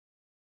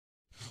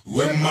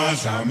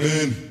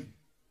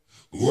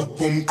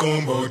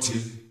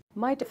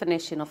My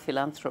definition of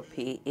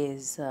philanthropy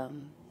is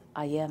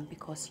I am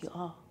because you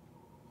are.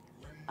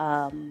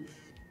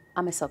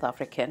 I'm a South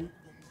African.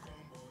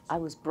 I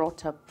was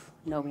brought up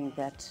knowing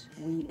that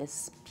we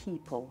as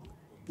people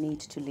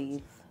need to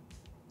live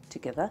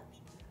together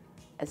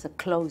as a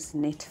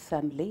close-knit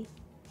family,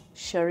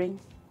 sharing,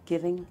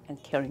 giving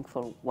and caring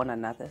for one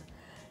another.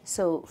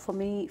 So for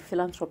me,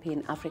 philanthropy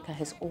in Africa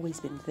has always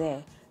been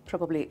there.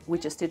 Probably we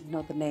just didn't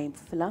know the name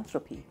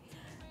philanthropy,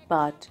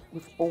 but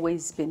we've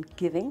always been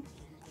giving,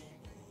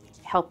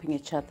 helping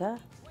each other,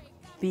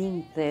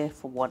 being there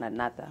for one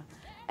another.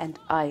 And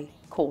I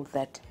call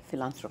that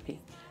philanthropy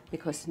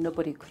because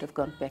nobody could have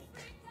gone back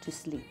to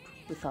sleep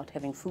without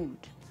having food.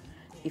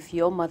 If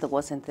your mother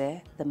wasn't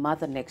there, the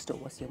mother next door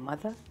was your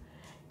mother.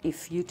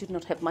 If you did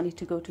not have money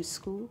to go to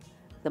school,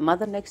 the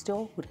mother next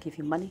door would give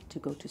you money to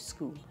go to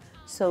school.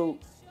 So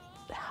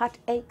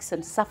heartaches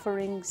and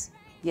sufferings,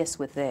 yes,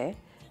 were there,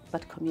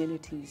 but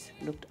communities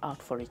looked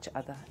out for each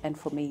other. And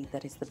for me,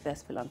 that is the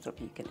best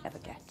philanthropy you can ever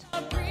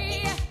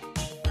get.